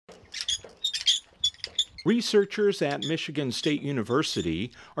Researchers at Michigan State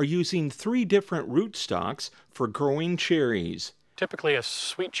University are using 3 different rootstocks for growing cherries. Typically a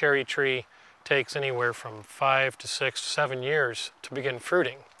sweet cherry tree takes anywhere from 5 to 6 to 7 years to begin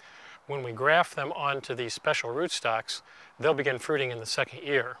fruiting. When we graft them onto these special rootstocks, they'll begin fruiting in the 2nd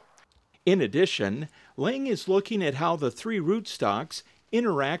year. In addition, Lang is looking at how the 3 rootstocks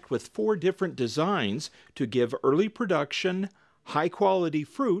interact with 4 different designs to give early production, high-quality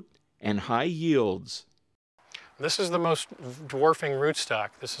fruit, and high yields. This is the most dwarfing rootstock.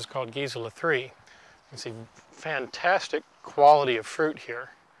 This is called Gisela 3. You can see fantastic quality of fruit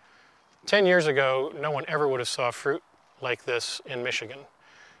here. 10 years ago, no one ever would have saw fruit like this in Michigan.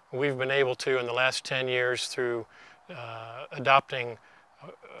 We've been able to, in the last 10 years, through adopting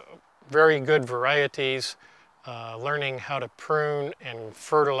very good varieties, learning how to prune and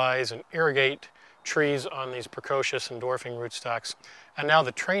fertilize and irrigate trees on these precocious and dwarfing rootstocks, and now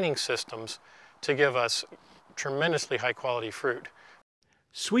the training systems to give us tremendously high quality fruit.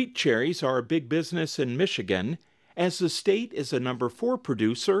 Sweet cherries are a big business in Michigan, as the state is a number 4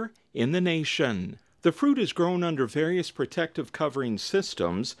 producer in the nation. The fruit is grown under various protective covering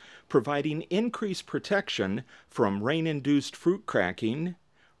systems, providing increased protection from rain-induced fruit cracking,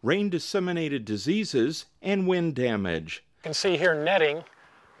 rain-disseminated diseases, and wind damage. You can see here netting,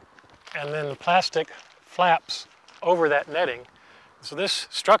 and then the plastic flaps over that netting. So this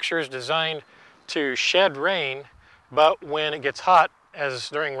structure is designed to shed rain, but when it gets hot, as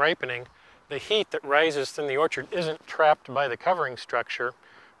during ripening, the heat that rises in the orchard isn't trapped by the covering structure,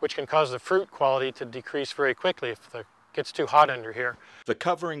 which can cause the fruit quality to decrease very quickly if it gets too hot under here. The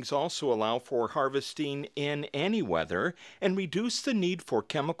coverings also allow for harvesting in any weather and reduce the need for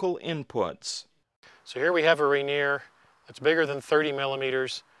chemical inputs. So here we have a Rainier that's bigger than 30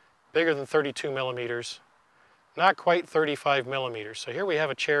 millimeters, bigger than 32 millimeters, not quite 35 millimeters. So here we have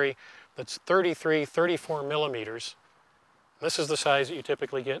a cherry that's 33, 34 millimeters. This is the size that you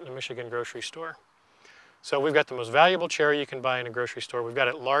typically get in a Michigan grocery store. So we've got the most valuable cherry you can buy in a grocery store. We've got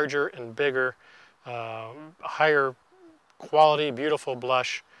it larger and bigger, higher quality, beautiful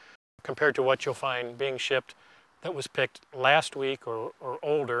blush, compared to what you'll find being shipped that was picked last week or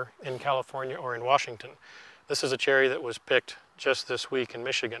older in California or in Washington. This is a cherry that was picked just this week in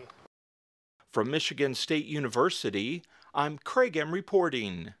Michigan. From Michigan State University, I'm Craig M.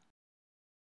 reporting.